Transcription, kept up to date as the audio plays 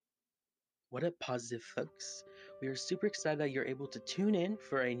What up, positive folks? We are super excited that you're able to tune in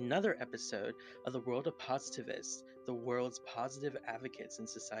for another episode of the World of Positivists, the world's positive advocates in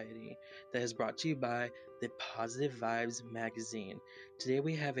society, that is brought to you by the Positive Vibes magazine. Today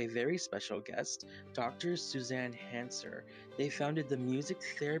we have a very special guest, Dr. Suzanne Hanser. They founded the Music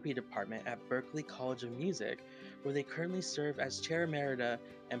Therapy Department at Berklee College of Music, where they currently serve as chair emerita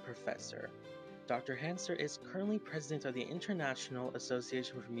and professor. Dr. Hanser is currently president of the International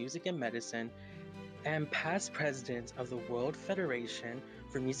Association for Music and Medicine and past president of the World Federation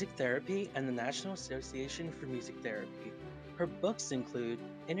for Music Therapy and the National Association for Music Therapy. Her books include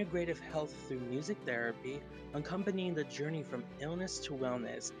Integrative Health Through Music Therapy, Accompanying the Journey from Illness to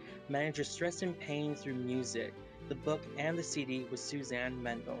Wellness, Manage Your Stress and Pain Through Music, the book and the CD with Suzanne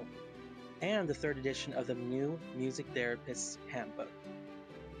Mendel, and the third edition of the New Music Therapist's Handbook.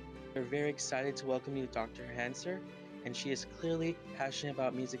 We're very excited to welcome you, Dr. Hanser, and she is clearly passionate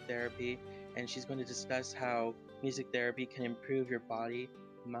about music therapy, and she's going to discuss how music therapy can improve your body,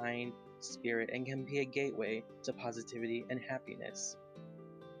 mind, spirit, and can be a gateway to positivity and happiness.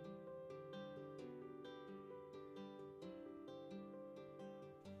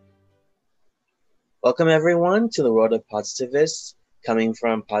 Welcome, everyone, to the World of Positivists, coming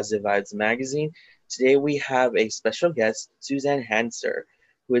from Positive Vibes magazine. Today we have a special guest, Suzanne Hanser,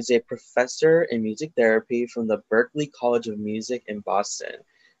 who is a professor in music therapy from the Berklee College of Music in Boston.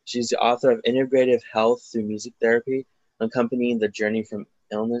 She's the author of Integrative Health Through Music Therapy, Accompanying the Journey from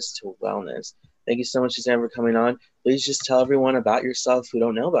Illness to Wellness. Thank you so much, Suzanne, for coming on. Please just tell everyone about yourself who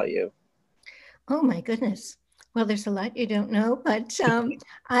don't know about you. Oh, my goodness. Well, there's a lot you don't know, but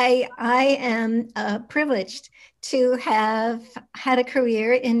I am privileged to have had a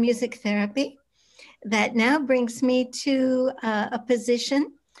career in music therapy that now brings me to a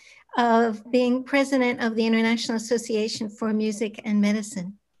position of being president of the International Association for Music and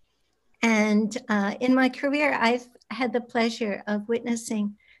Medicine. And in my career, I've had the pleasure of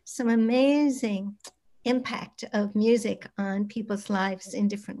witnessing some amazing impact of music on people's lives in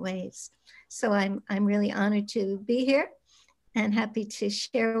different ways. So I'm really honored to be here and happy to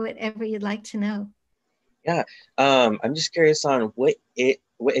share whatever you'd like to know. Yeah, I'm just curious on what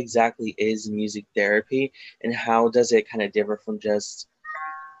exactly is music therapy, and how does it kind of differ from just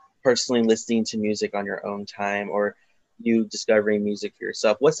personally listening to music on your own time, or you discovering music for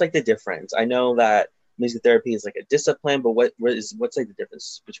yourself? What's like the difference? I know that music therapy is like a discipline, but what's like the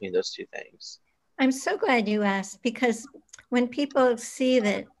difference between those two things? I'm so glad you asked, because when people see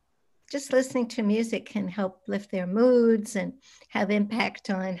that just listening to music can help lift their moods and have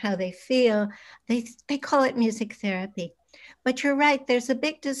impact on how they feel, they call it music therapy. But you're right, there's a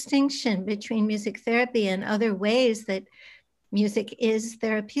big distinction between music therapy and other ways that music is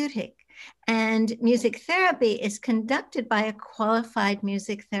therapeutic. And music therapy is conducted by a qualified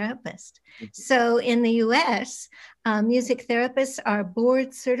music therapist. So in the US, music therapists are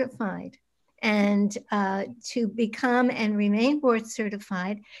board certified. And to become and remain board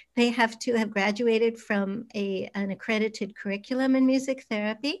certified, they have to have graduated from an accredited curriculum in music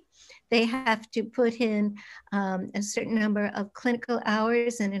therapy. They have to put in a certain number of clinical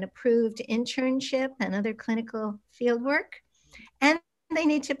hours and an approved internship and other clinical field work. And they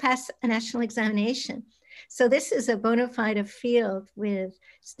need to pass a national examination. So this is a bona fide field with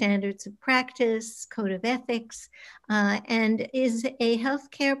standards of practice, code of ethics, and is a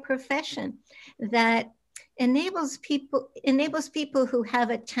healthcare profession that enables people who have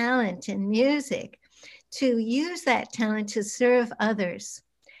a talent in music to use that talent to serve others.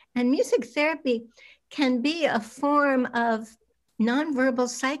 And music therapy can be a form of nonverbal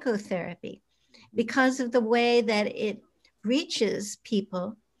psychotherapy because of the way that it reaches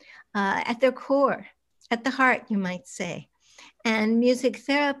people at their core, at the heart, you might say. And music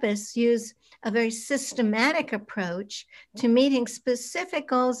therapists use a very systematic approach to meeting specific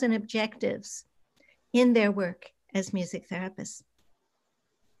goals and objectives in their work as music therapists.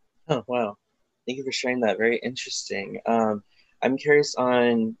 Oh, wow. Thank you for sharing that. Very interesting. I'm curious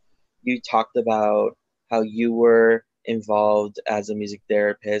on, you talked about how you were involved as a music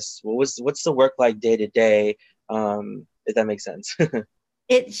therapist. What's the work like day to day? If that makes sense.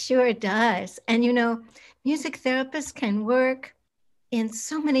 It sure does. And you know, music therapists can work in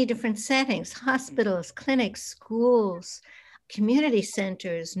so many different settings: hospitals, clinics, schools, community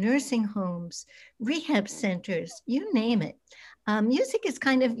centers, nursing homes, rehab centers, you name it. Music is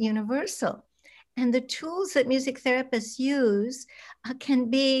kind of universal. And the tools that music therapists use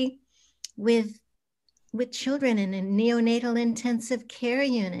can be with children in a neonatal intensive care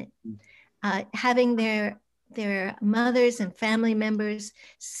unit, having their mothers and family members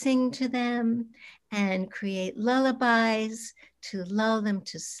sing to them and create lullabies to lull them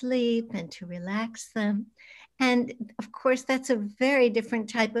to sleep and to relax them. And of course, that's a very different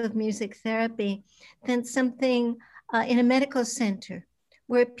type of music therapy than something in a medical center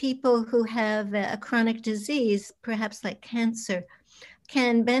where people who have a chronic disease, perhaps like cancer,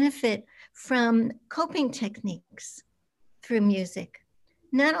 can benefit from coping techniques through music,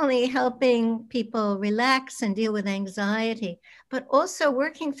 not only helping people relax and deal with anxiety, but also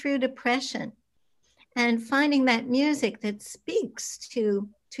working through depression and finding that music that speaks to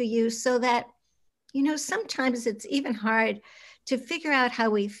you so that, you know, sometimes it's even hard to figure out how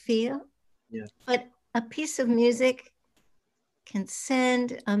we feel, Yeah. but a piece of music can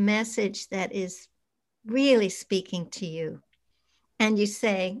send a message that is really speaking to you. And you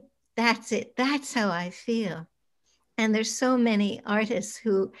say, that's it, that's how I feel. And there's so many artists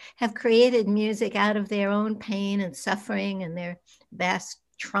who have created music out of their own pain and suffering and their vast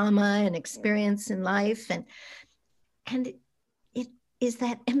trauma and experience in life. And it is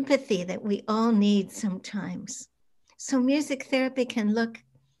that empathy that we all need sometimes. So music therapy can look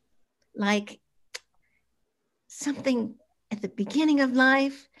like something at the beginning of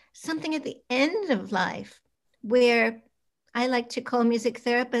life, something at the end of life, where I like to call music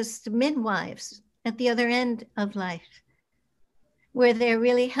therapists midwives at the other end of life, where they're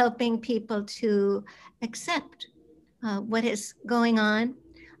really helping people to accept what is going on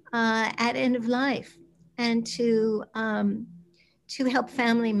at end of life, and to help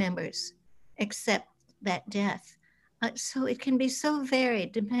family members accept that death. So it can be so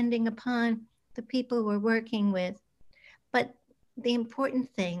varied depending upon the people we're working with. But the important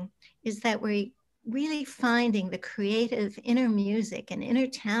thing is that we're really finding the creative inner music and inner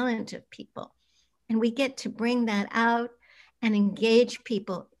talent of people. And we get to bring that out and engage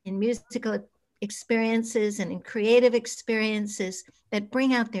people in musical experiences and in creative experiences that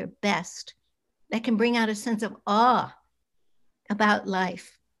bring out their best, that can bring out a sense of awe about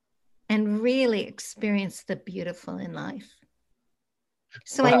life and really experience the beautiful in life.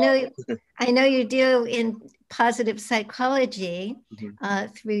 So Wow. I know you deal in positive psychology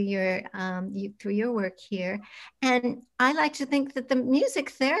Mhm. through your work here, and I like to think that the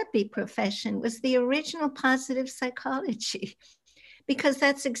music therapy profession was the original positive psychology, because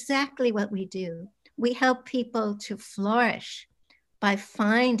that's exactly what we do. We help people to flourish by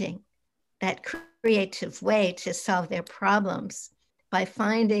finding that creative way to solve their problems, by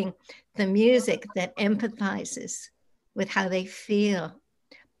finding the music that empathizes with how they feel,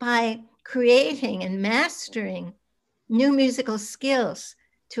 by creating and mastering new musical skills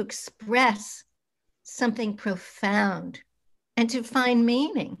to express something profound and to find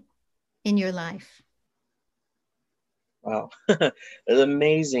meaning in your life. Wow. That's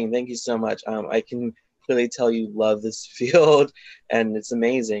amazing. Thank you so much. I can clearly tell you love this field and it's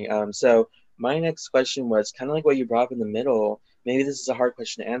amazing. So my next question was kind of like what you brought up in the middle. Maybe this is a hard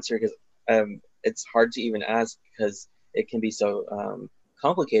question to answer because it's hard to even ask because it can be so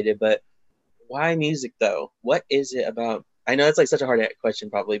complicated, but why music though? What is it about? I know it's like such a hard question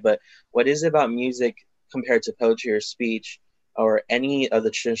probably, but what is it about music compared to poetry or speech or any of the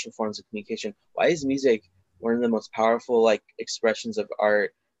traditional forms of communication? Why is music one of the most powerful like expressions of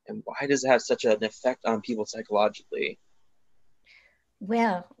art, and why does it have such an effect on people psychologically?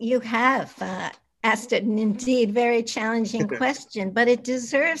 Well, you have asked an indeed very challenging question, but it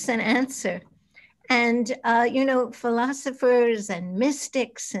deserves an answer. And, you know, philosophers and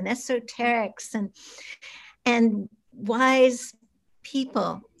mystics and esoterics and wise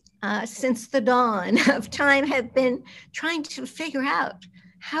people since the dawn of time have been trying to figure out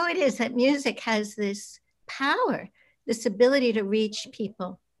how it is that music has this power, this ability to reach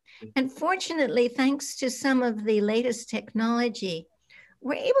people. And fortunately, thanks to some of the latest technology,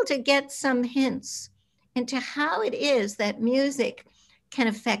 we're able to get some hints into how it is that music can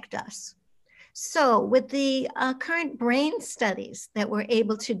affect us. So, with the current brain studies that we're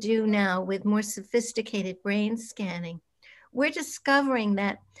able to do now with more sophisticated brain scanning, we're discovering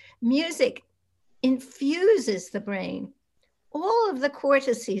that music infuses the brain. All of the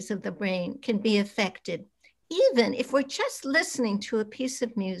cortices of the brain can be affected, even if we're just listening to a piece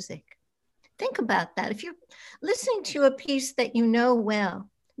of music. Think about that. If you're listening to a piece that you know well,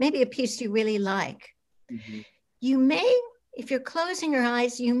 maybe a piece you really like, Mhm. you may, if you're closing your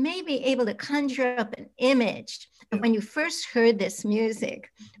eyes, you may be able to conjure up an image of Yeah. when you first heard this music,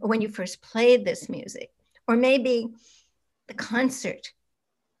 or when you first played this music, or maybe the concert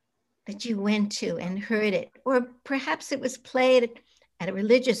that you went to and heard it, or perhaps it was played at a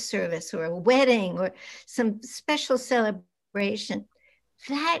religious service or a wedding or some special celebration.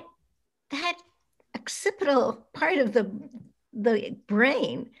 That that occipital part of the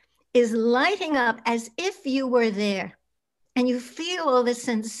brain is lighting up as if you were there. And you feel all the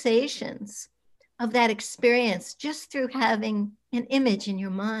sensations of that experience just through having an image in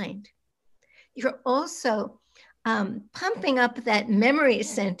your mind. You're also pumping up that memory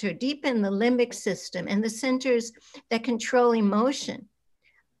center deep in the limbic system and the centers that control emotion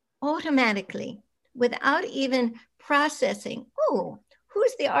automatically without even processing. Oh,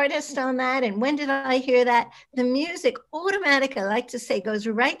 who's the artist on that? And when did I hear that? The music automatically, I like to say, goes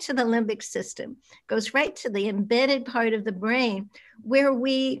right to the limbic system, goes right to the embedded part of the brain where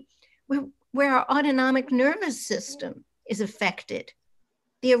where our autonomic nervous system is affected.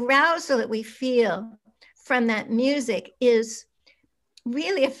 The arousal that we feel from that music is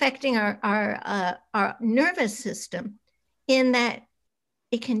really affecting our nervous system in that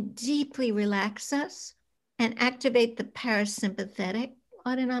it can deeply relax us and activate the parasympathetic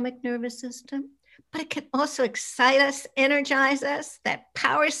autonomic nervous system, but it can also excite us, energize us, that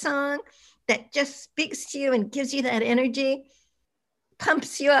power song that just speaks to you and gives you that energy,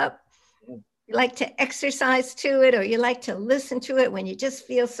 pumps you up. You like to exercise to it, or you like to listen to it when you just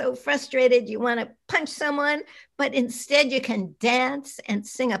feel so frustrated you want to punch someone, but instead you can dance and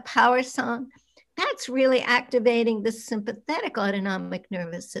sing a power song. That's really activating the sympathetic autonomic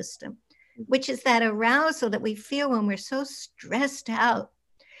nervous system, which is that arousal that we feel when we're so stressed out.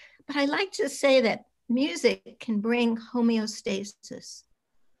 But I like to say that music can bring homeostasis.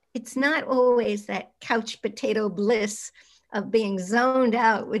 It's not always that couch potato bliss of being zoned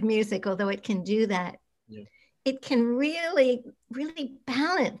out with music, although it can do that. Yeah. It can really, really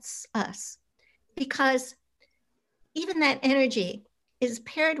balance us because even that energy is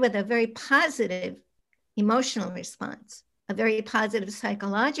paired with a very positive emotional response, a very positive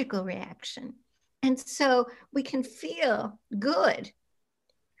psychological reaction. And so we can feel good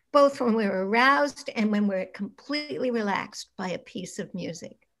both when we're aroused and when we're completely relaxed by a piece of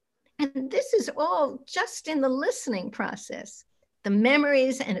music. And this is all just in the listening process. The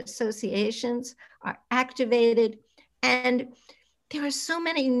memories and associations are activated, and there are so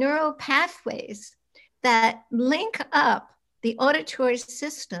many neural pathways that link up the auditory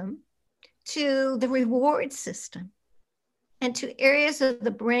system to the reward system and to areas of the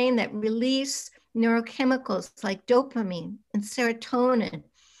brain that release neurochemicals like dopamine and serotonin,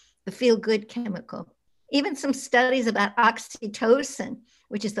 the feel-good chemical. Even some studies about oxytocin,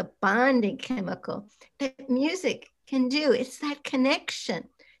 which is a bonding chemical that music can do. It's that connection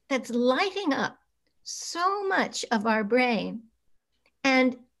that's lighting up so much of our brain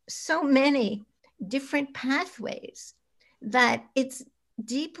and so many different pathways that it's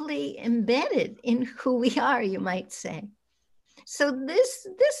deeply embedded in who we are, you might say. So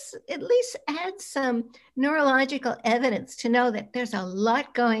this at least adds some neurological evidence to know that there's a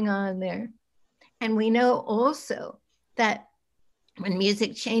lot going on there. And we know also that when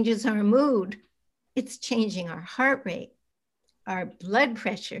music changes our mood, it's changing our heart rate, our blood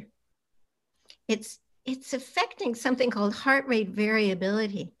pressure. It's affecting something called heart rate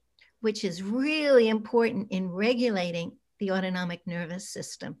variability, which is really important in regulating the autonomic nervous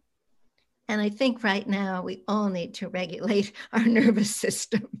system. And I think right now we all need to regulate our nervous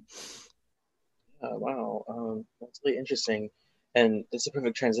system. Wow, that's really interesting. And it's a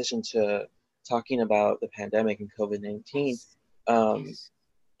perfect transition to talking about the pandemic and COVID-19. Yes.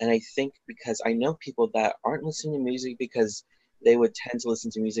 And I think because I know people that aren't listening to music because they would tend to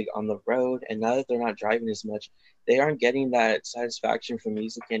listen to music on the road. And now that they're not driving as much, they aren't getting that satisfaction from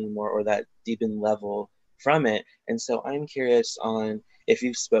music anymore or that deepened level from it. And so I'm curious on if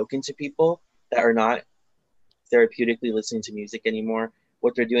you've spoken to people that are not therapeutically listening to music anymore,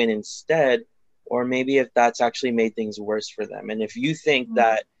 what they're doing instead, or maybe if that's actually made things worse for them. And if you think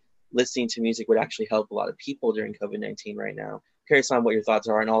that listening to music would actually help a lot of people during COVID-19 right now. Curious on what your thoughts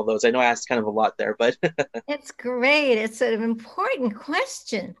are on all those. I know I asked kind of a lot there, but it's great. It's an important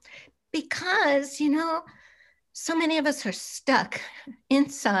question because, so many of us are stuck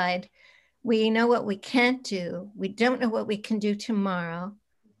inside. We know what we can't do. We don't know what we can do tomorrow.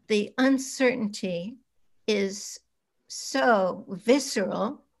 The uncertainty is so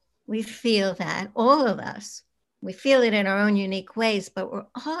visceral. We feel that, all of us. We feel it in our own unique ways, but we're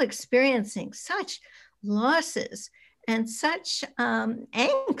all experiencing such losses and such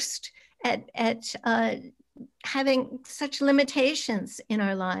angst at having such limitations in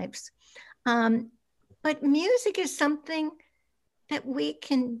our lives. But music is something that we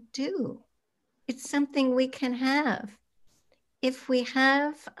can do. It's something we can have. If we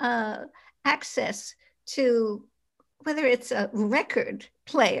have access to, whether it's a record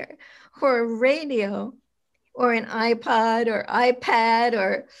player or a radio or an iPod or iPad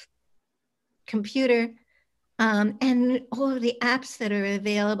or computer, and all of the apps that are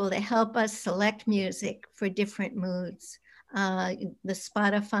available to help us select music for different moods. uh, the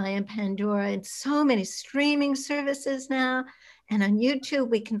Spotify and Pandora, and so many streaming services now. And on YouTube,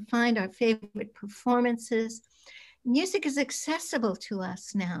 we can find our favorite performances. Music is accessible to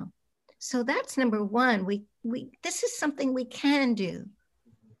us now. So that's number one. This is something we can do.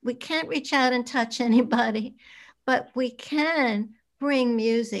 We can't reach out and touch anybody, but we can bring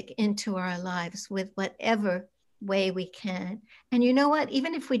music into our lives with whatever way we can. And you know what?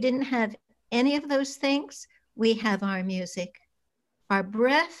 Even if we didn't have any of those things, we have our music. Our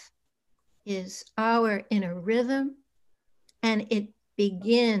breath is our inner rhythm, and it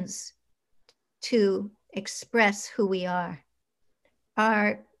begins to express who we are.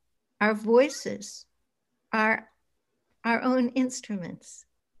 Our, our voices are our own instruments,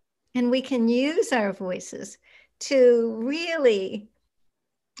 and we can use our voices to really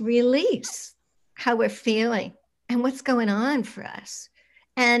release how we're feeling and what's going on for us.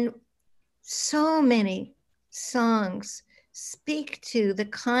 And so many songs speak to the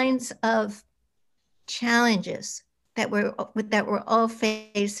kinds of challenges that we're all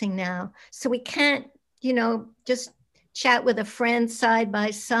facing now. So we can't, just chat with a friend side by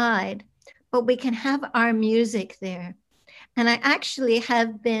side, but we can have our music there. And I actually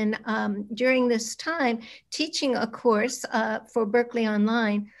have been, during this time, teaching a course for Berkeley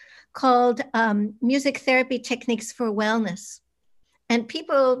Online called Music Therapy Techniques for Wellness. And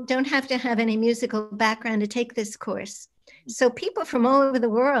people don't have to have any musical background to take this course. So people from all over the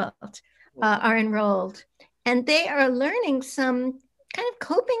world are enrolled. And they are learning some kind of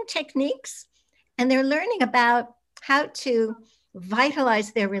coping techniques. And they're learning about how to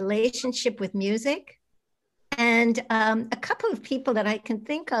vitalize their relationship with music. And a couple of people that I can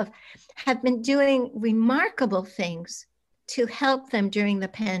think of have been doing remarkable things to help them during the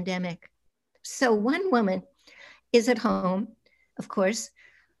pandemic. So one woman is at home, of course.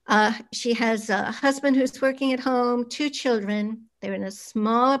 She has a husband who's working at home, 2 children. They're in a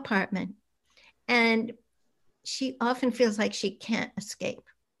small apartment. And she often feels like she can't escape.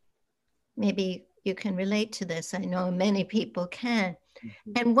 Maybe you can relate to this. I know many people can.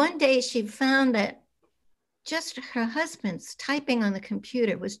 Mm-hmm. And one day she found that just her husband's typing on the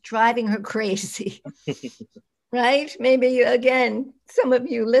computer was driving her crazy. Right? Maybe, again, some of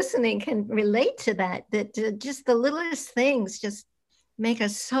you listening can relate to that just the littlest things just make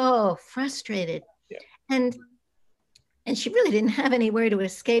us so frustrated. Yeah. And she really didn't have anywhere to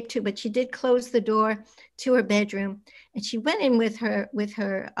escape to, but she did close the door to her bedroom, and she went in with her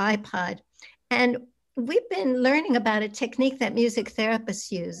iPod. And we've been learning about a technique that music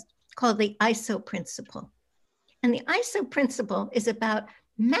therapists use called the ISO principle. And the ISO principle is about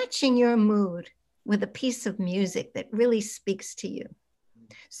matching your mood with a piece of music that really speaks to you.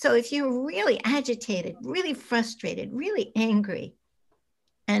 So if you're really agitated, really frustrated, really angry,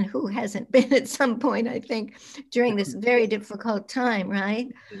 and who hasn't been at some point, I think, during this very difficult time, right?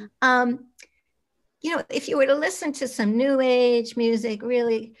 If you were to listen to some new age music,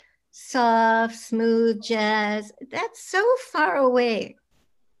 really soft, smooth jazz, that's so far away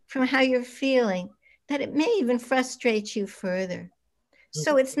from how you're feeling that it may even frustrate you further.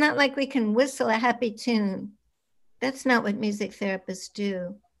 So it's not like we can whistle a happy tune. That's not what music therapists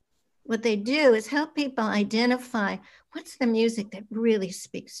do. What they do is help people identify what's the music that really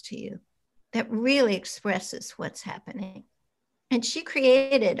speaks to you, that really expresses what's happening. And she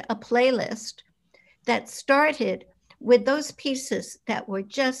created a playlist that started with those pieces that were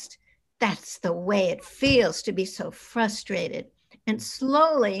just, that's the way it feels to be so frustrated, and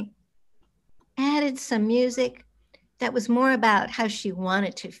slowly added some music that was more about how she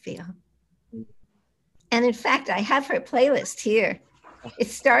wanted to feel. And in fact, I have her playlist here. It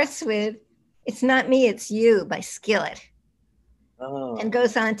starts with It's Not Me, It's You by Skillet. Oh. And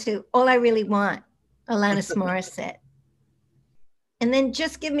goes on to All I Really Want, Alanis Morissette. And then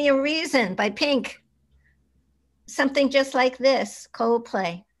Just Give Me a Reason by Pink. Something Just Like This,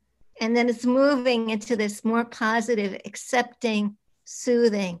 Coldplay. And then it's moving into this more positive, accepting,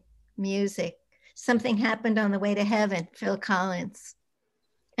 soothing music. Something Happened on the Way to Heaven, Phil Collins.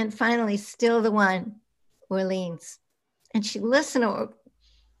 And finally, Still the One, Orleans. And she listened to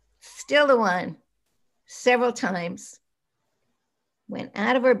Still the One several times, went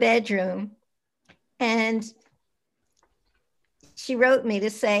out of her bedroom, and she wrote me to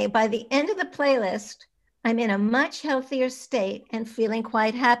say, by the end of the playlist, I'm in a much healthier state and feeling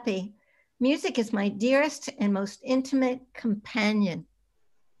quite happy. Music is my dearest and most intimate companion.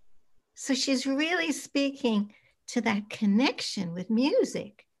 So she's really speaking to that connection with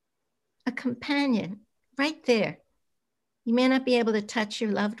music, a companion right there. You may not be able to touch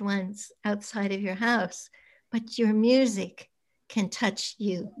your loved ones outside of your house, but your music can touch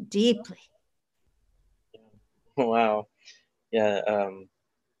you deeply. Wow. Yeah,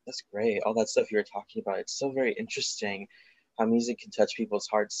 that's great. All that stuff you were talking about. It's so very interesting how music can touch people's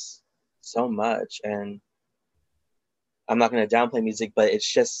hearts so much. And I'm not going to downplay music, but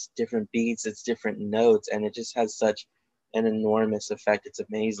it's just different beats, it's different notes, and it just has such an enormous effect. It's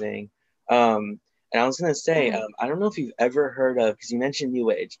amazing. And I was going to say, Right. I don't know if you've ever heard of, because you mentioned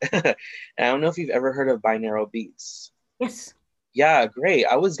New Age, and I don't know if you've ever heard of binaural beats. Yes. Yeah, great.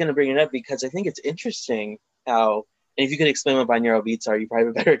 I was going to bring it up because I think it's interesting how, and if you could explain what binaural beats are, you probably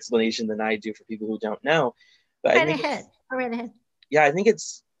have a better explanation than I do for people who don't know. But I Right think ahead. it's, Go right ahead. yeah, I think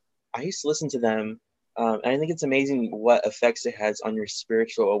it's, I used to listen to them, and I think it's amazing what effects it has on your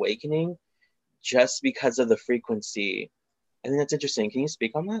spiritual awakening just because of the frequency. I think that's interesting. Can you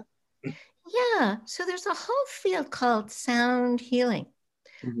speak on that? Yeah. So there's a whole field called sound healing,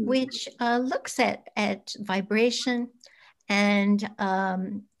 Hmm. which looks at vibration and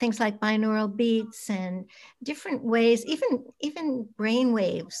things like binaural beats and different ways, even brain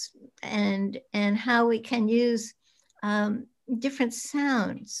waves, and how we can use different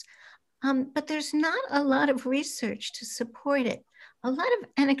sounds. But there's not a lot of research to support it. A lot of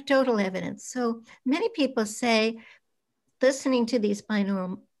anecdotal evidence. So many people say listening to these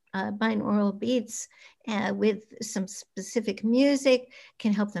binaural beats with some specific music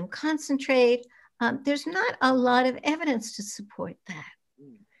can help them concentrate. There's not a lot of evidence to support that.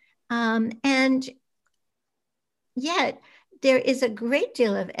 And yet, there is a great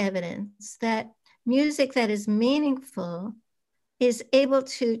deal of evidence that music that is meaningful is able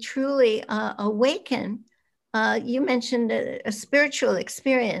to truly awaken. You mentioned a spiritual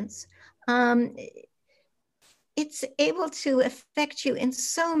experience. Um, it's able to affect you in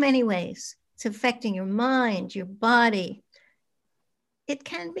so many ways. It's affecting your mind, your body. It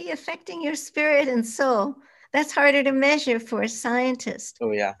can be affecting your spirit and soul. That's harder to measure for a scientist.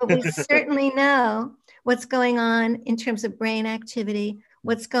 Oh yeah. But we certainly know what's going on in terms of brain activity,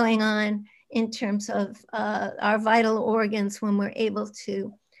 what's going on in terms of our vital organs when we're able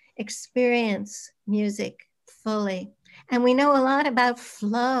to experience music fully. And we know a lot about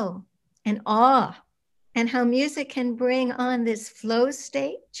flow and awe and how music can bring on this flow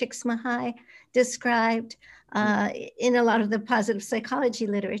state, Csikszentmihalyi described in a lot of the positive psychology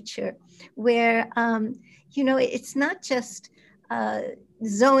literature, where, it's not just uh,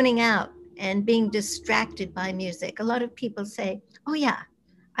 zoning out and being distracted by music. A lot of people say, oh, yeah,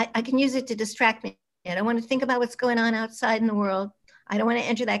 I can use it to distract me. I don't want to think about what's going on outside in the world. I don't want to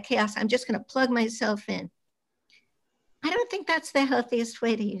enter that chaos. I'm just going to plug myself in. I don't think that's the healthiest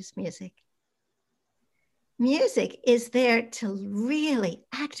way to use music. Music is there to really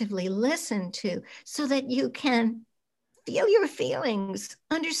actively listen to so that you can feel your feelings,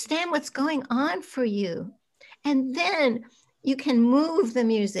 understand what's going on for you. And then you can move the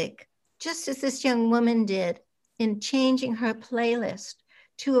music, just as this young woman did in changing her playlist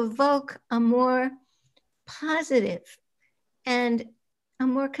to evoke a more positive and a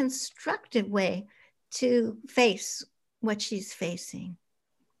more constructive way to face what she's facing.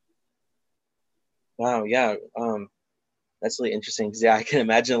 Wow. Yeah. That's really interesting because yeah, I can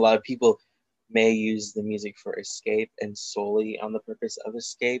imagine a lot of people may use the music for escape and solely on the purpose of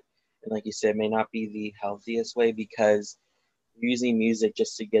escape. And like you said, it may not be the healthiest way because you're using music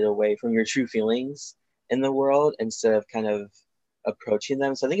just to get away from your true feelings in the world instead of kind of approaching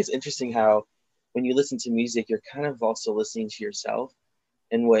them. So I think it's interesting how when you listen to music, you're kind of also listening to yourself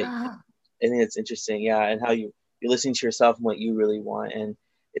and what Ah, I think it's interesting, yeah, and how you're listening to yourself and what you really want. And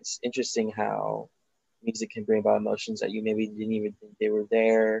it's interesting how music can bring about emotions that you maybe didn't even think they were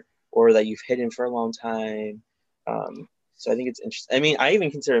there or that you've hidden for a long time. So I think it's interesting. I mean, I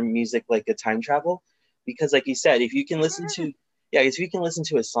even consider music like a time travel because, like you said, if you can listen to, yeah, if you can listen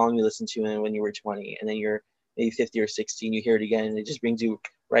to a song you listened to when you were 20 and then you're maybe 50 or 16, you hear it again and it just brings you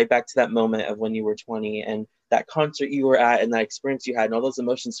right back to that moment of when you were 20 and that concert you were at and that experience you had and all those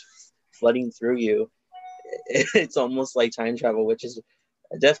emotions flooding through you. It's almost like time travel, which is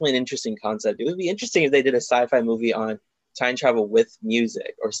definitely an interesting concept. It would be interesting if they did a sci-fi movie on time travel with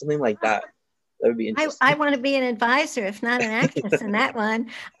music or something like that. That would be I interesting. want to be an advisor, if not an actress in that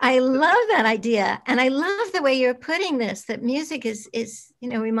one. I love that idea. And I love the way you're putting this, that music is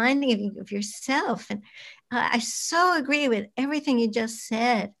reminding you of yourself. And I so agree with everything you just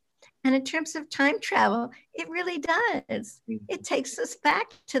said. And in terms of time travel, it really does. It takes us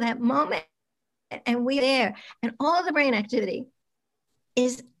back to that moment and we are there. And all the brain activity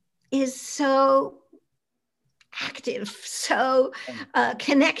is is so active, so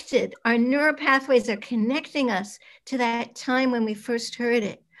connected. Our neural pathways are connecting us to that time when we first heard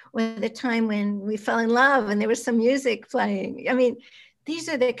it, or the time when we fell in love and there was some music playing. I mean, these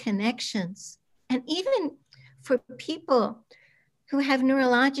are the connections. And even for people who have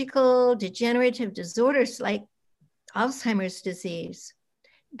neurological degenerative disorders like Alzheimer's disease.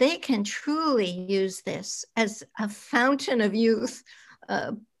 They can truly use this as a fountain of youth.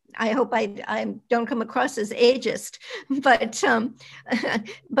 I hope I don't come across as ageist, but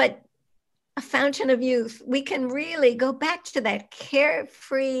but a fountain of youth. We can really go back to that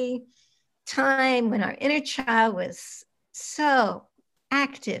carefree time when our inner child was so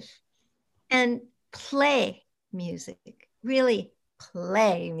active and play music, really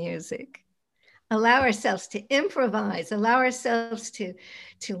play music. Allow ourselves to improvise, allow ourselves to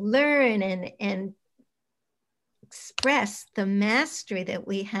learn and express the mastery that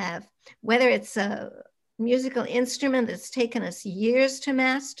we have, whether it's a musical instrument that's taken us years to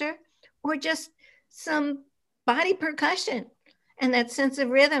master, or just some body percussion and that sense of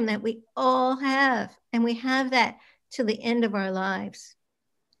rhythm that we all have. And we have that to the end of our lives.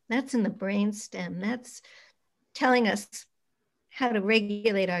 That's in the brainstem. That's telling us how to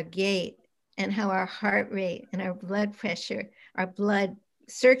regulate our gait and how our heart rate and our blood pressure, our blood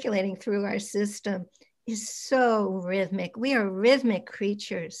circulating through our system is so rhythmic. We are rhythmic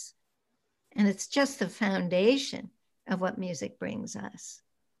creatures. And it's just the foundation of what music brings us.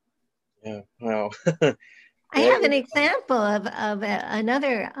 Yeah, wow. I have an example of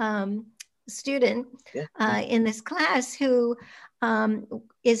another student in this class who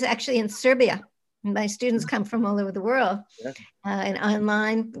is actually in Serbia. My students come from all over the world. Yeah. In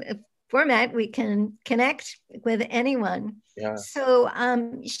online format, we can connect with anyone. Yeah. So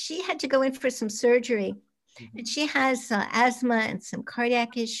she had to go in for some surgery. And she has asthma and some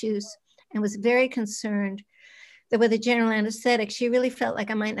cardiac issues and was very concerned that with a general anesthetic, she really felt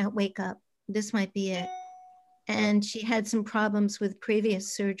like I might not wake up. This might be it. And she had some problems with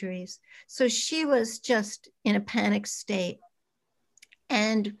previous surgeries. So she was just in a panic state.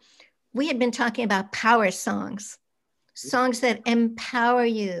 And we had been talking about power songs, songs that empower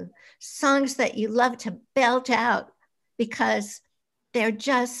you, songs that you love to belt out because they're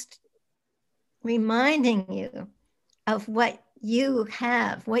just reminding you of what you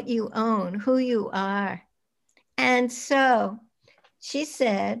have, what you own, who you are. And so she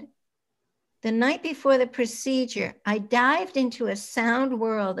said, the night before the procedure, I dived into a sound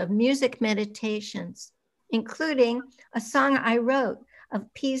world of music meditations, including a song I wrote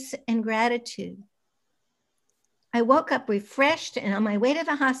of peace and gratitude. I woke up refreshed and on my way to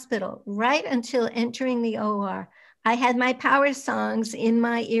the hospital, right until entering the OR, I had my power songs in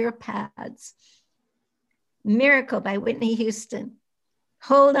my ear pads. Miracle by Whitney Houston,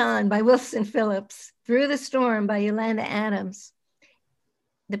 Hold On by Wilson Phillips, Through the Storm by Yolanda Adams.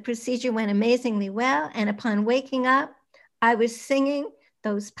 The procedure went amazingly well, and upon waking up, I was singing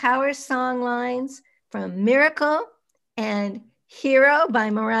those power song lines from Miracle and Hero by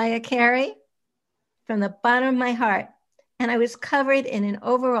Mariah Carey from the bottom of my heart. And I was covered in an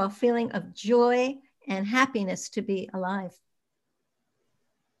overall feeling of joy and happiness to be alive.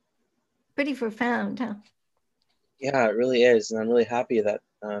 Pretty profound, huh? Yeah, it really is. And I'm really happy that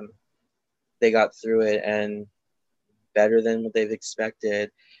they got through it and better than what they've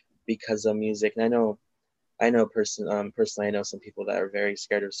expected because of music. And I know personally, I know some people that are very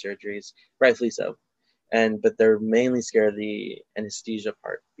scared of surgeries, rightfully so. But they're mainly scared of the anesthesia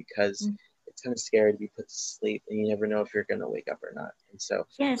part because it's kind of scary to be put to sleep and you never know if you're going to wake up or not. And so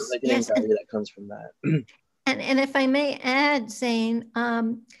yes, there's like an anxiety that comes from that. And if I may add, Zane,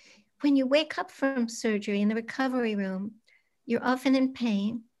 when you wake up from surgery in the recovery room, you're often in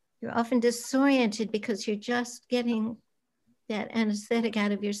pain. You're often disoriented because you're just getting that anesthetic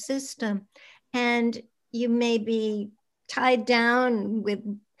out of your system. And you may be tied down with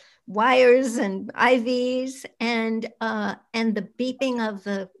wires and IVs and the beeping of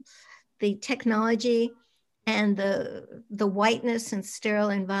the technology and the whiteness and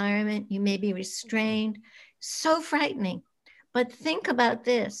sterile environment. You may be restrained. So frightening. But think about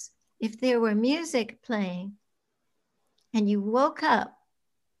this. If there were music playing and you woke up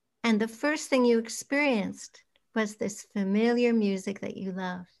and the first thing you experienced was this familiar music that you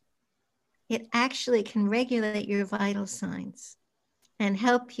love, it actually can regulate your vital signs and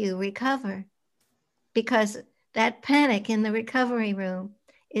help you recover, because that panic in the recovery room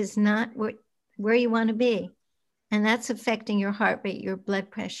is not where you want to be. And that's affecting your heart rate, your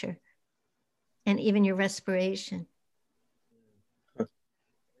blood pressure, and even your respiration.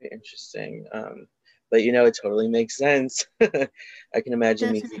 Interesting. But it totally makes sense. I can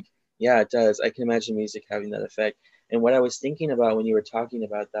imagine music. Yeah, it does. I can imagine music having that effect. And what I was thinking about when you were talking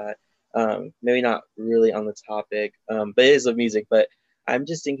about that, maybe not really on the topic, but it is of music, but I'm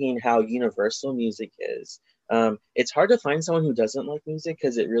just thinking how universal music is. It's hard to find someone who doesn't like music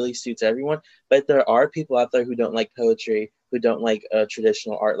because it really suits everyone. But there are people out there who don't like poetry who don't like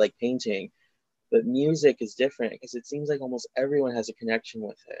traditional art like painting. But music is different because it seems like almost everyone has a connection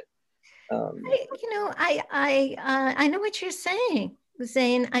with it. Um, I know what you're saying,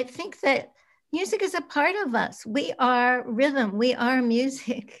 Zane. I think that music is a part of us. We are rhythm. We are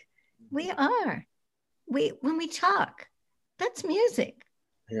music. We are. We when we talk, that's music.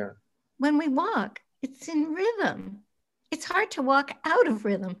 yeah, When we walk, it's in rhythm. It's hard to walk out of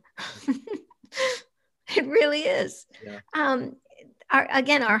rhythm. It really is. yeah, Um,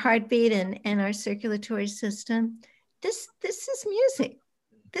 again, our heartbeat and our circulatory system. This is music.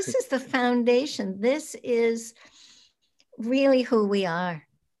 This is the foundation. This is really who we are.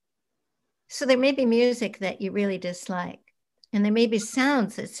 So there may be music that you really dislike, and there may be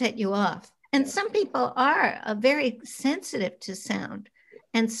sounds that set you off. And yeah, some people are very sensitive to sound,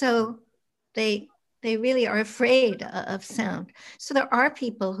 and so they really are afraid of sound. So there are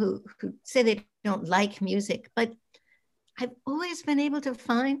people who say they don't like music, but I've always been able to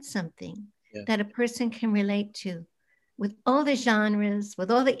find something yeah. that a person can relate to with all the genres,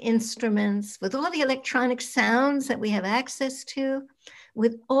 with all the instruments, with all the electronic sounds that we have access to,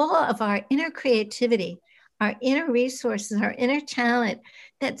 with all of our inner creativity, our inner resources, our inner talent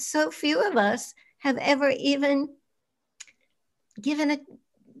that so few of us have ever even given a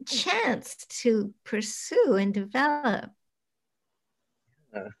chance to pursue and develop.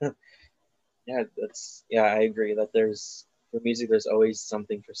 Yeah, yeah, I agree that there's for music there's always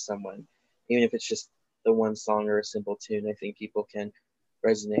something for someone. Even if it's just the one song or a simple tune, I think people can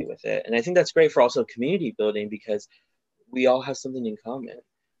resonate with it. And I think that's great for also community building because we all have something in common.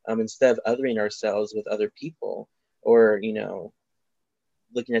 Instead of othering ourselves with other people or,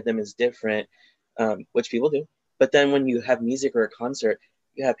 looking at them as different, which people do. But then when you have music or a concert,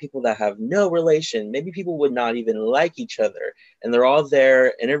 you have people that have no relation. Maybe people would not even like each other, and they're all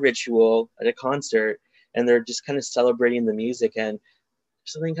there in a ritual at a concert, and they're just kind of celebrating the music. And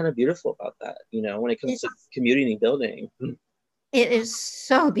there's something kind of beautiful about that, when it comes to It's community building. It is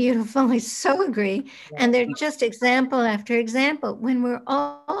so beautiful. I so agree. And they're just example after example when we're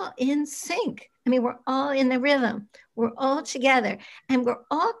all in sync. I mean, we're all in the rhythm, we're all together, and we're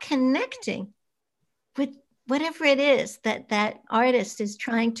all connecting with whatever it is that that artist is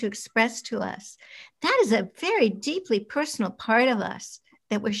trying to express to us. That is a very deeply personal part of us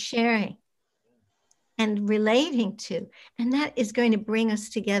that we're sharing and relating to. And that is going to bring us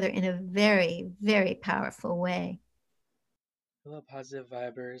together in a very, very powerful way. Hello, Positive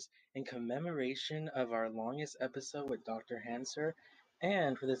Vibers. In commemoration of our longest episode with Dr. Hanser,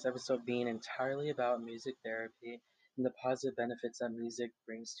 and for this episode being entirely about music therapy and the positive benefits that music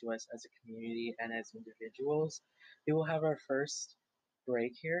brings to us as a community and as individuals, we will have our first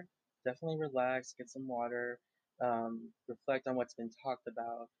break here. Definitely relax, get some water, reflect on what's been talked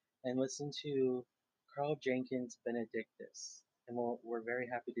about, and listen to Carl Jenkins' Benedictus. And we're very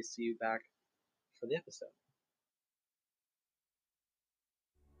happy to see you back for the episode.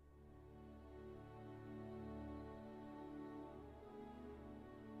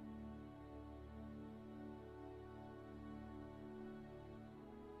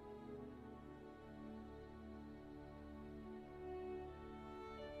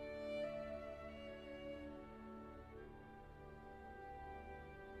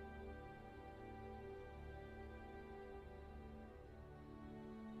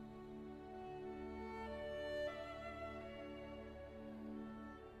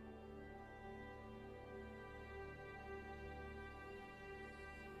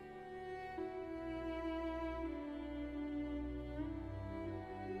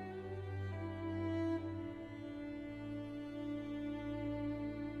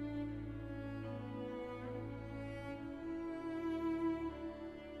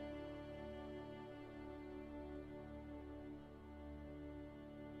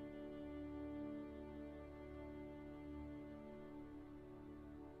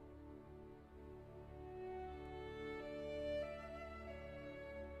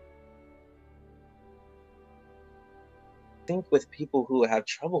 Think with people who have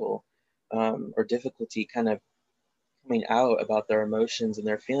trouble or difficulty kind of coming out about their emotions and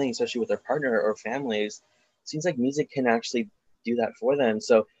their feelings, especially with their partner or families, it seems like music can actually do that for them.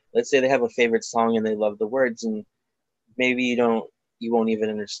 So let's say they have a favorite song and they love the words, and maybe you won't even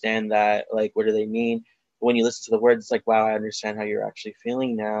understand that, like, what do they mean? But when you listen to the words, it's like, wow, I understand how you're actually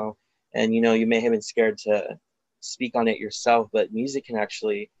feeling now. And you may have been scared to speak on it yourself, but music can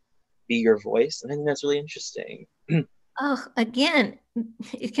actually be your voice. And I think that's really interesting. Oh, again,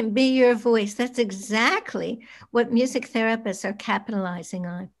 it can be your voice. That's exactly what music therapists are capitalizing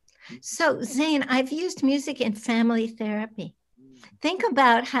on. So, Zane, I've used music in family therapy. Think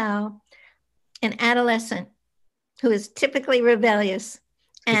about how an adolescent who is typically rebellious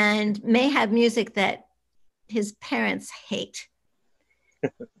and may have music that his parents hate.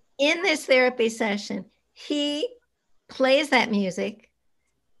 In this therapy session, he plays that music.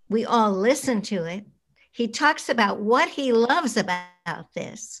 We all listen to it. He talks about what he loves about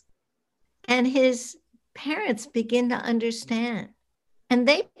this. And his parents begin to understand. And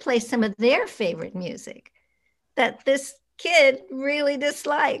they play some of their favorite music that this kid really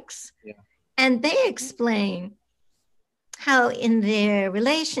dislikes. Yeah. And they explain how in their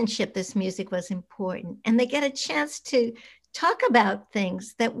relationship this music was important. And they get a chance to talk about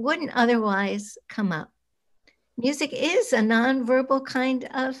things that wouldn't otherwise come up. Music is a nonverbal kind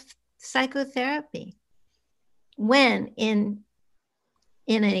of psychotherapy. When in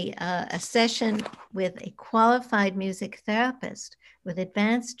a session with a qualified music therapist with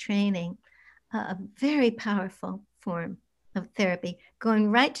advanced training, a very powerful form of therapy,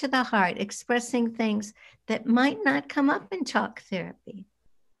 going right to the heart, expressing things that might not come up in talk therapy,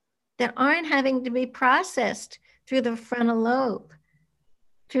 that aren't having to be processed through the frontal lobe,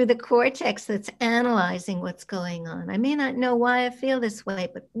 through the cortex that's analyzing what's going on. I may not know why I feel this way,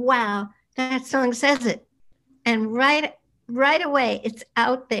 but wow, that song says it. And right away, it's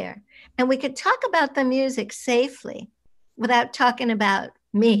out there. And we could talk about the music safely without talking about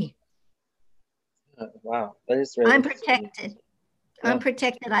me. Wow, that is really I'm interesting. protected. Yeah, I'm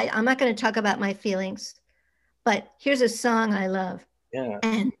protected. I'm not going to talk about my feelings, but here's a song I love. yeah.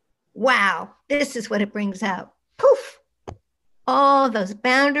 And wow, this is what it brings out. Poof, all those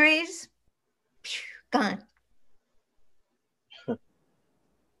boundaries, gone.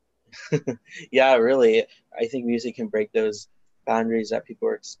 Yeah, really. I think music can break those boundaries that people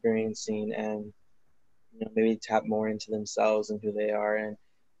are experiencing, and maybe tap more into themselves and who they are. And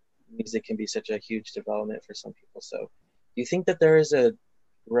music can be such a huge development for some people. So, do you think that there is a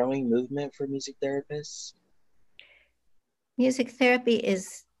growing movement for music therapists? Music therapy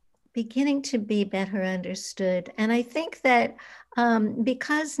is beginning to be better understood. And I think that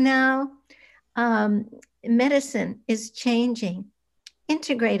because now medicine is changing,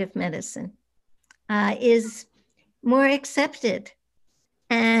 integrative medicine is more accepted.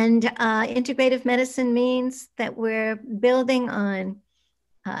 And integrative medicine means that we're building on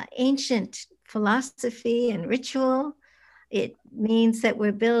ancient philosophy and ritual. It means that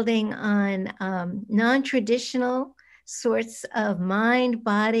we're building on non traditional sorts of mind,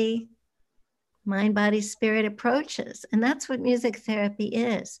 body, spirit approaches. And that's what music therapy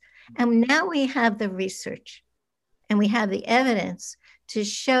is. And now we have the research and we have the evidence to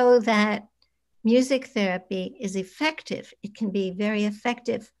show that music therapy is effective. It can be very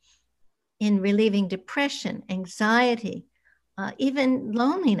effective in relieving depression, anxiety, even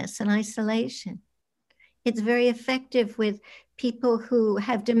loneliness and isolation. It's very effective with people who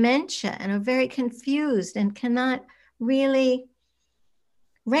have dementia and are very confused and cannot really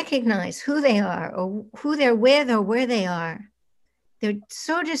recognize who they are or who they're with or where they are. They're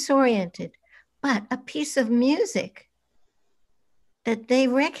so disoriented. But a piece of music that they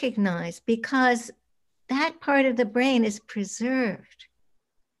recognize because that part of the brain is preserved.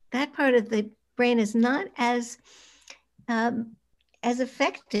 That part of the brain is not um, as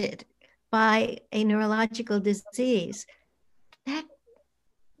affected by a neurological disease. That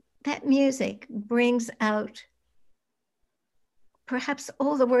that music brings out perhaps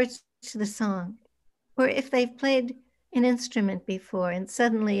all the words to the song, or if they've played an instrument before and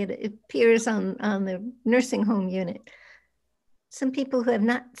suddenly it appears on the nursing home unit. Some people who have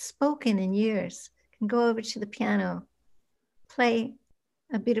not spoken in years can go over to the piano, play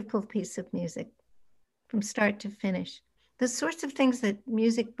a beautiful piece of music from start to finish. The sorts of things that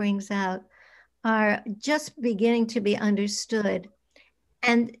music brings out are just beginning to be understood.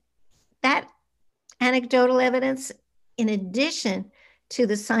 And that anecdotal evidence, in addition to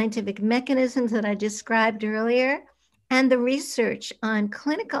the scientific mechanisms that I described earlier, and the research on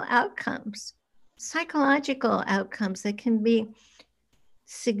clinical outcomes, psychological outcomes that can be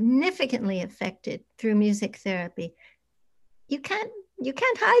significantly affected through music therapy. You can't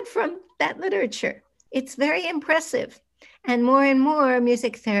hide from that literature. It's very impressive. And more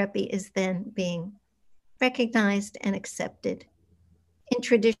music therapy is then being recognized and accepted in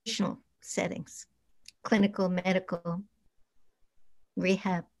traditional settings, clinical, medical,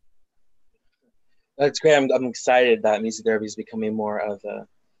 rehab. That's great. I'm excited that music therapy is becoming more of a,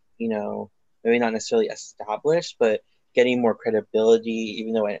 you know, maybe not necessarily established, but getting more credibility,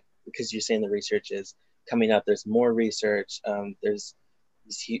 even though because you're saying the research is coming up, there's more research. There's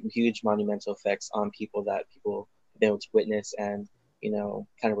these huge monumental effects on people that people have been able to witness and,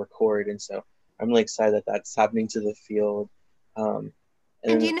 kind of record. And so I'm really excited that that's happening to the field. Um,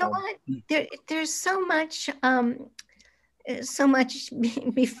 And And you know what? There's so much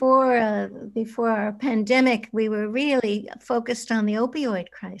before our pandemic, we were really focused on the opioid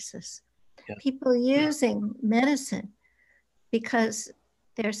crisis. yeah, People using medicine because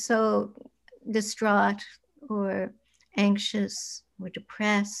they're so distraught or anxious or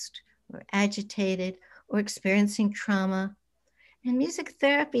depressed or agitated or experiencing trauma. And music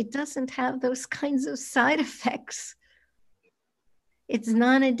therapy doesn't have those kinds of side effects. It's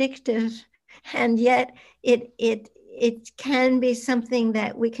non-addictive, and yet it can be something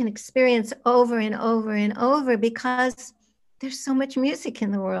that we can experience over and over and over because there's so much music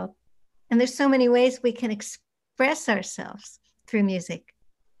in the world, and there's so many ways we can express ourselves through music,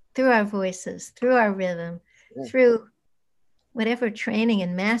 through our voices, through our rhythm, yeah. through whatever training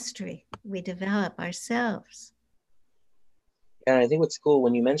and mastery we develop ourselves. And I think what's cool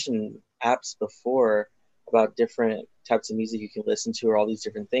when you mentioned apps before about different types of music you can listen to or all these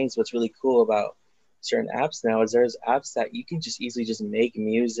different things, what's really cool about certain apps now is there's apps that you can just easily just make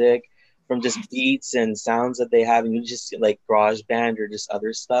music from just Yes, beats and sounds that they have, and you just like GarageBand or just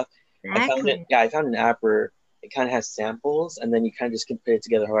other stuff. I found it, exactly. yeah, I found an app where it kind of has samples, and then you kind of just can put it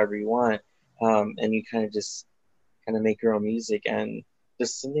together however you want, and you kind of just kind of make your own music. And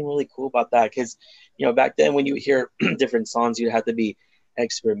there's something really cool about that because, back then when you hear different songs, you have to be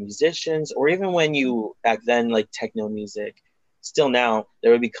expert musicians, or even when you back then like techno music. Still now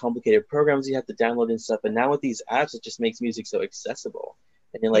there would be complicated programs you have to download and stuff, but now with these apps, it just makes music so accessible,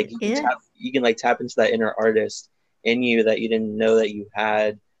 and then like It is. you can like tap into that inner artist in you that you didn't know that you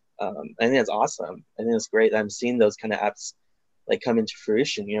had. I think that's awesome. I think it's great that I'm seeing those kind of apps like come into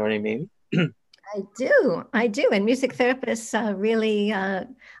fruition. You know what I mean? I do. And music therapists really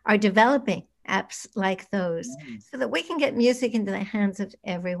are developing apps like those so that we can get music into the hands of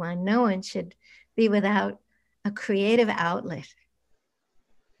everyone. No one should be without a creative outlet.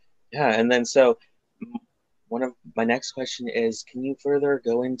 Yeah, and then so one of my next question is, can you further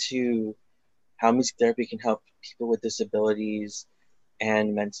go into how music therapy can help people with disabilities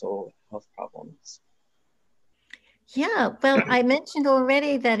and mental health problems? Yeah, well, I mentioned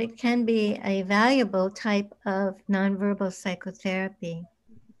already that it can be a valuable type of nonverbal psychotherapy.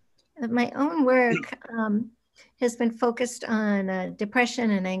 My own work has been focused on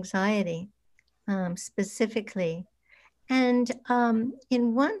depression and anxiety specifically. And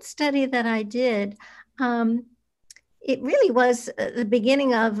in one study that I did, um, it really was the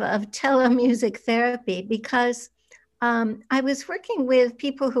beginning of telemusic therapy because I was working with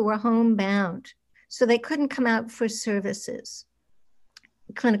people who were homebound. So they couldn't come out for services,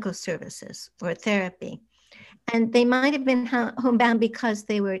 clinical services or therapy. And they might have been homebound because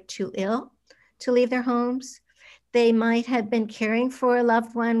they were too ill to leave their homes. They might have been caring for a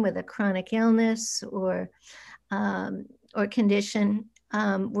loved one with a chronic illness um, or condition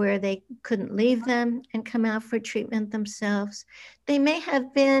where they couldn't leave them and come out for treatment themselves. They may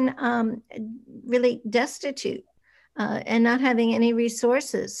have been really destitute and not having any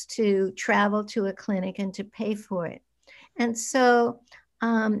resources to travel to a clinic and to pay for it. And so,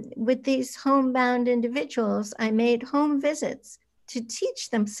 with these homebound individuals, I made home visits to teach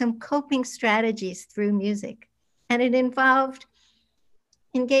them some coping strategies through music. And it involved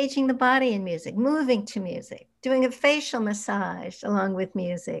engaging the body in music, moving to music, doing a facial massage along with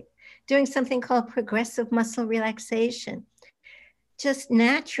music, doing something called progressive muscle relaxation, just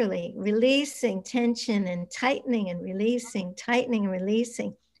naturally releasing tension and tightening and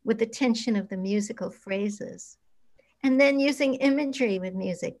releasing with the tension of the musical phrases. And then using imagery with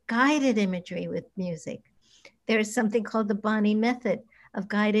music, guided imagery with music. There is something called the Bonnie method of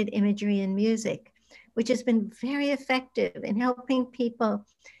guided imagery in music, which has been very effective in helping people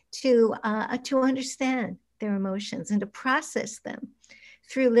to understand their emotions and to process them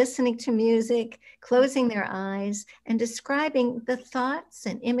through listening to music, closing their eyes, and describing the thoughts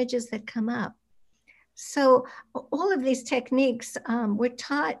and images that come up. So all of these techniques were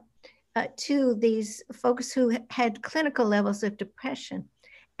taught to these folks who had clinical levels of depression.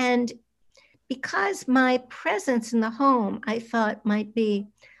 And because my presence in the home, I thought might be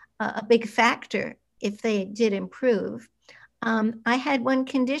a big factor if they did improve, I had one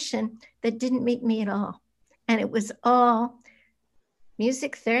condition that didn't meet me at all. And it was all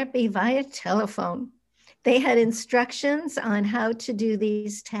music therapy via telephone. They had instructions on how to do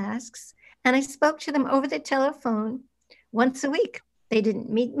these tasks, and I spoke to them over the telephone once a week. They didn't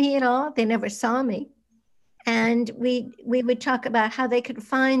meet me at all, they never saw me. And we would talk about how they could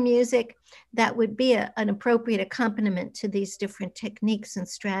find music that would be an appropriate accompaniment to these different techniques and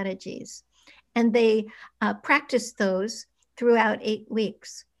strategies. And they practiced those throughout 8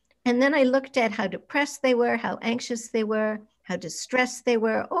 weeks. And then I looked at how depressed they were, how anxious they were, how distressed they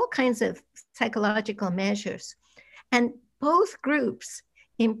were, all kinds of psychological measures. And both groups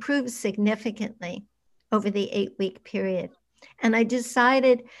improved significantly over the 8-week period. And I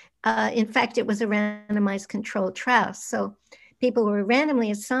decided, in fact, it was a randomized controlled trial. So people were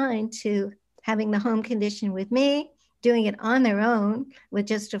randomly assigned to having the home condition with me, doing it on their own with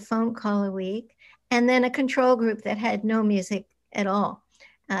just a phone call a week, and then a control group that had no music at all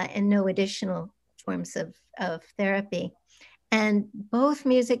and no additional forms of therapy. And both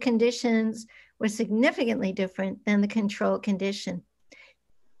music conditions were significantly different than the control condition.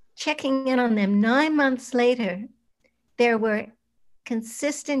 Checking in on them 9 months later, there were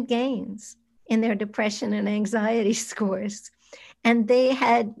consistent gains in their depression and anxiety scores. And they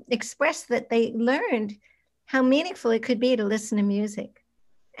had expressed that they learned how meaningful it could be to listen to music.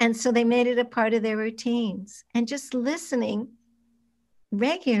 And so they made it a part of their routines. And just listening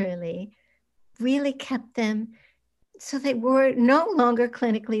regularly really kept them so they were no longer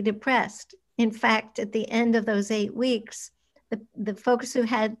clinically depressed. In fact, at the end of those 8 weeks, the folks who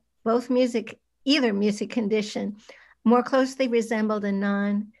had both either music condition, more closely resembled a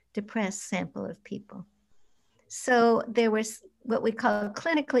non-depressed sample of people. So there was what we call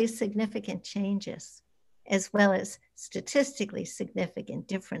clinically significant changes, as well as statistically significant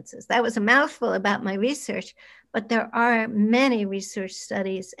differences. That was a mouthful about my research, but there are many research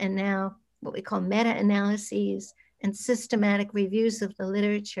studies and now what we call meta-analyses and systematic reviews of the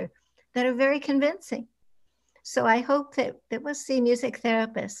literature that are very convincing. So I hope that we'll see music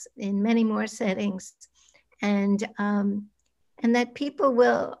therapists in many more settings, and that people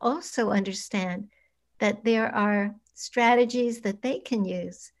will also understand that there are strategies that they can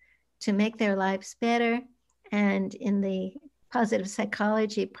use to make their lives better, and in the positive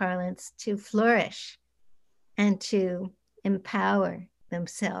psychology parlance, to flourish and to empower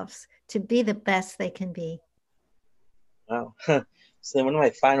themselves to be the best they can be. Wow. So then one of my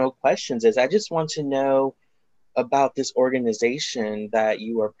final questions is, I just want to know about this organization that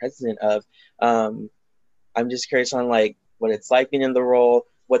you are president of. I'm just curious on like what it's like being in the role,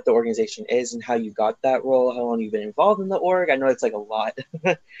 what the organization is, and how you got that role, how long you've been involved in the org. I know it's like a lot,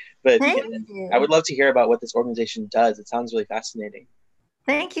 but Thank yeah, I you. would love to hear about what this organization does. It sounds really fascinating.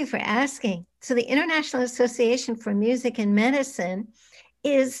 Thank you for asking. So the International Association for Music and Medicine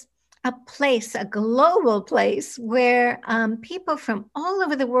is a place, a global place, where people from all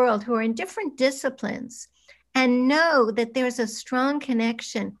over the world who are in different disciplines and know that there's a strong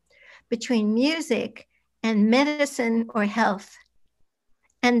connection between music and medicine or health,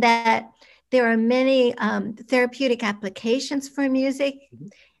 and that there are many therapeutic applications for music,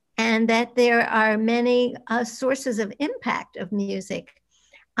 and that there are many sources of impact of music.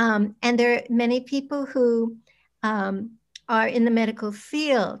 And there are many people who are in the medical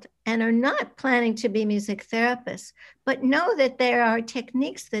field and are not planning to be music therapists, but know that there are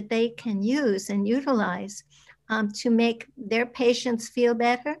techniques that they can use and utilize to make their patients feel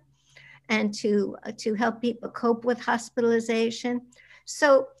better and to help people cope with hospitalization.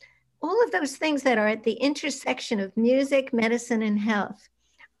 So all of those things that are at the intersection of music, medicine, and health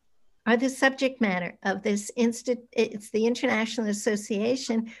are the subject matter of this it's the International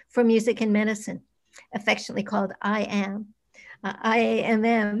Association for Music and Medicine, affectionately called IAM,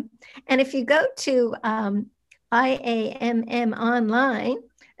 IAMM. And if you go to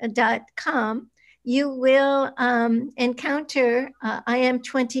IAMMonline.com, you will encounter IAM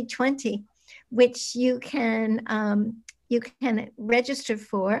 2020, which you can register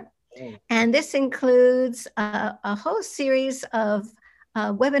for. And this includes a whole series of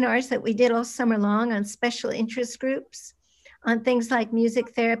webinars that we did all summer long on special interest groups, on things like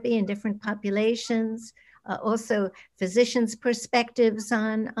music therapy in different populations, also physicians' perspectives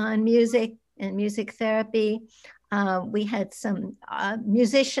on music and music therapy. We had some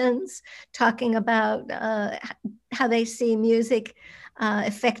musicians talking about how they see music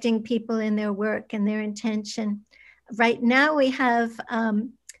affecting people in their work and their intention. Right now we have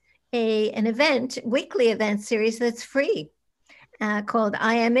an weekly event series that's free, called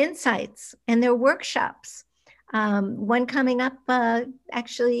IM Insights, and they're workshops. One coming up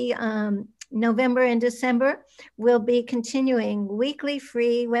actually November and December. Will be continuing weekly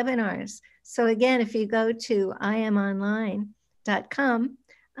free webinars. So again, if you go to imonline.com,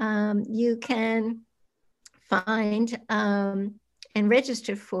 you can find and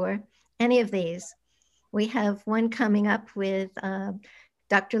register for any of these. We have one coming up with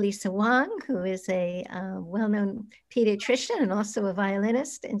Dr. Lisa Wang, who is a well-known pediatrician and also a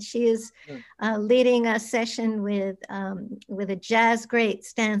violinist, and she is leading a session with a jazz great,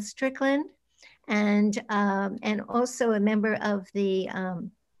 Stan Strickland, and also a member of the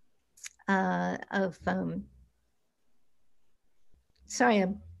sorry,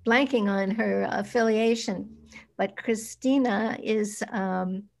 I'm blanking on her affiliation, but Christina is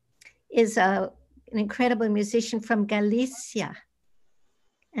an incredible musician from Galicia,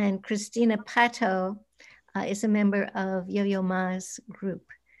 and Christina Pato is a member of Yo-Yo Ma's group,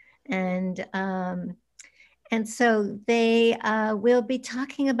 and um, and so they will be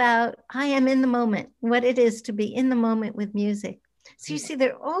talking about I am in the moment, what it is to be in the moment with music. So you Hmm. see,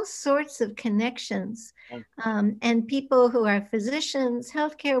 there are all sorts of connections, Yeah. and people who are physicians,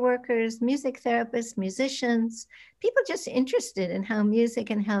 healthcare workers, music therapists, musicians, people just interested in how music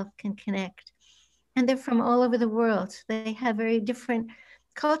and health can connect. And they're from all over the world. They have very different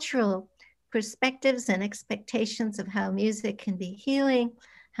cultural perspectives and expectations of how music can be healing,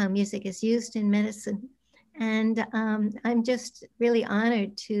 how music is used in medicine. And I'm just really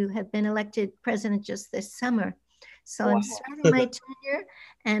honored to have been elected president just this summer. So I'm Wow. starting my tenure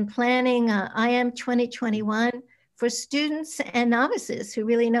and planning IM 2021 for students and novices who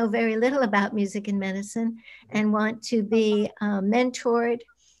really know very little about music and medicine and want to be mentored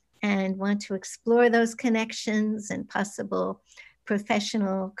and want to explore those connections and possible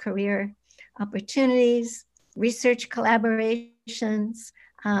professional career opportunities, research collaborations,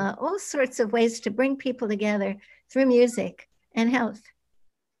 all sorts of ways to bring people together through music and health.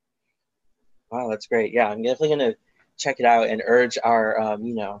 Wow, that's great. Yeah, I'm definitely gonna check it out and urge our,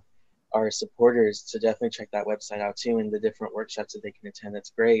 our supporters to definitely check that website out too and the different workshops that they can attend.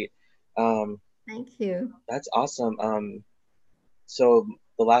 That's great. Um, Thank you. that's awesome. So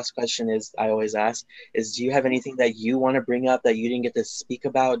the last question is I always ask is, do you have anything that you want to bring up that you didn't get to speak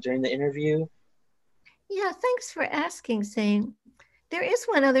about during the interview? Yeah, thanks for asking, Zane. There is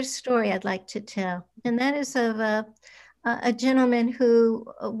one other story I'd like to tell, and that is of a gentleman who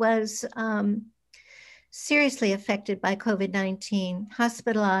was seriously affected by COVID 19,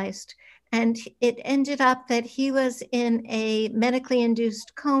 hospitalized. And it ended up that he was in a medically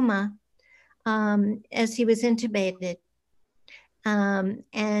induced coma as he was intubated.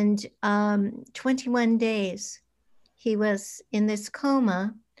 21 days he was in this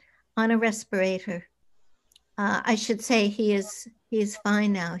coma on a respirator. I should say he is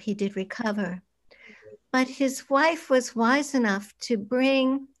fine now. He did recover. But his wife was wise enough to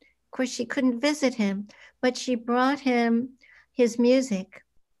bring, of course, she couldn't visit him, but she brought him his music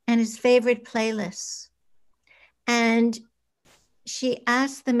and his favorite playlists. And she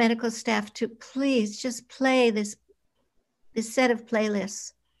asked the medical staff to please just play this set of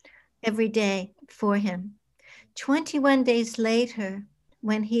playlists every day for him. 21 days later,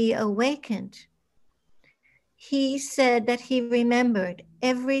 when he awakened, he said that he remembered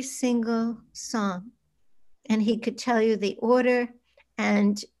every single song and he could tell you the order,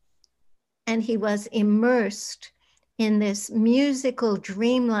 and he was immersed in this musical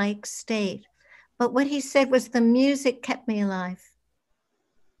dreamlike state. But what he said was the music kept me alive.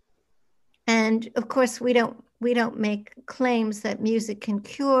 And of course we don't make claims that music can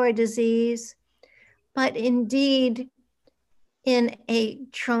cure disease, but indeed in a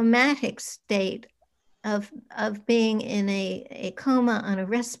traumatic state of being in a coma on a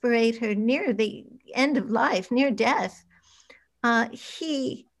respirator near the end of life, near death,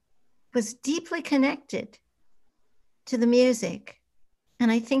 he was deeply connected to the music.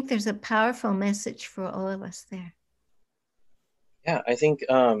 And I think there's a powerful message for all of us there. Yeah, I think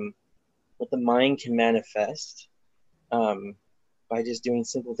what the mind can manifest um, by just doing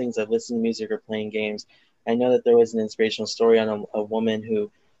simple things like listening to music or playing games. I know that there was an inspirational story on a woman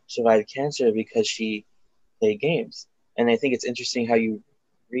who survived cancer because she played games. And I think it's interesting how you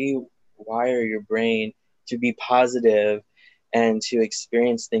rewire your brain to be positive and to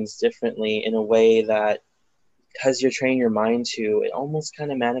experience things differently in a way that, because you're training your mind to, it almost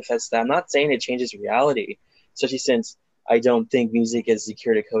kind of manifests that. I'm not saying it changes reality, especially since I don't think music is the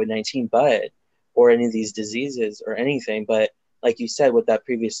cure to COVID-19, but, or any of these diseases or anything. But like you said, with that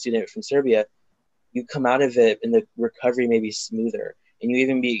previous student from Serbia, you come out of it and the recovery may be smoother. And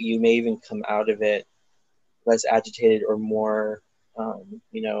you may even come out of it less agitated or more,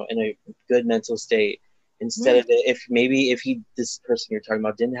 in a good mental state. Instead Yes. of it, if maybe if this person you're talking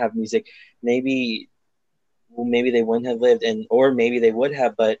about didn't have music, maybe maybe they wouldn't have lived, and or maybe they would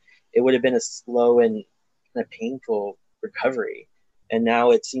have, but it would have been a slow and kind of painful recovery. And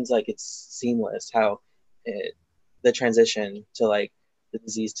now it seems like it's seamless how the transition to like the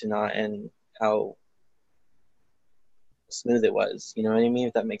disease to not, and how smooth it was. You know what I mean?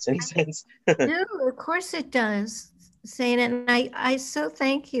 If that makes any sense. No, of course it does, Zane. And I so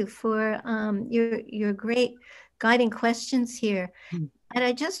thank you for your great guiding questions here. And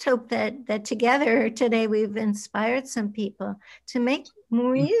I just hope that together today we've inspired some people to make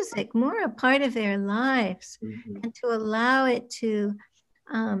music more a part of their lives Mhm. and to allow it to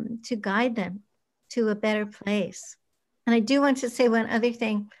guide them to a better place. And I do want to say one other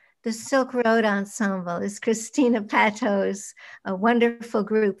thing. The Silk Road Ensemble is Christina Pato's a wonderful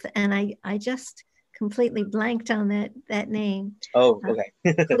group, and I just completely blanked on that name. Oh, Uh, okay.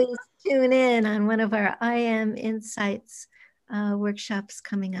 Please tune in on one of our IM Insights workshops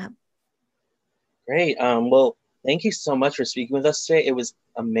coming up. Great. Well, thank you so much for speaking with us today. It was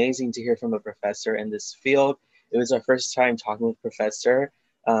amazing to hear from a professor in this field. It was our first time talking with a professor,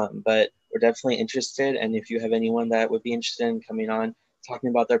 but we're definitely interested. And if you have anyone that would be interested in coming on, talking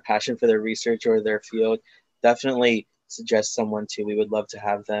about their passion for their research or their field, definitely suggest someone too. We would love to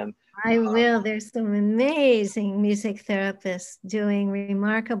have them. I will. There's some amazing music therapists doing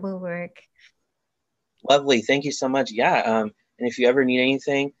remarkable work. Lovely. Thank you so much. Yeah. And if you ever need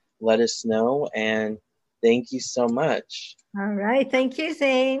anything, let us know. And thank you so much. All right. Thank you,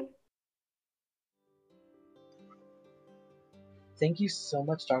 Zane. Thank you so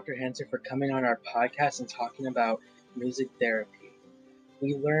much, Dr. Hanser, for coming on our podcast and talking about music therapy.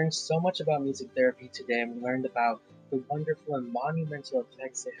 We learned so much about music therapy today, and we learned about the wonderful and monumental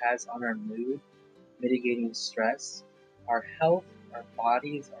effects it has on our mood, mitigating stress, our health, our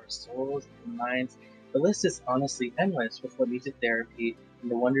bodies, our souls, and minds. The list is honestly endless with what music therapy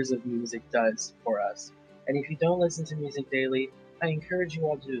and the wonders of music does for us. And if you don't listen to music daily, I encourage you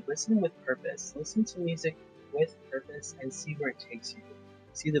all to listen with purpose. Listen to music with purpose and see where it takes you.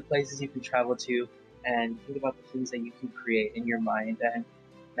 See the places you can travel to and think about the things that you can create in your mind and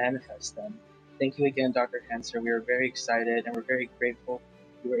manifest them. Thank you again, Dr. Hanser. We are very excited and we're very grateful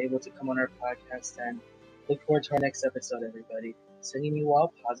you were able to come on our podcast and look forward to our next episode, everybody. Sending you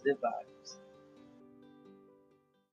all positive vibes.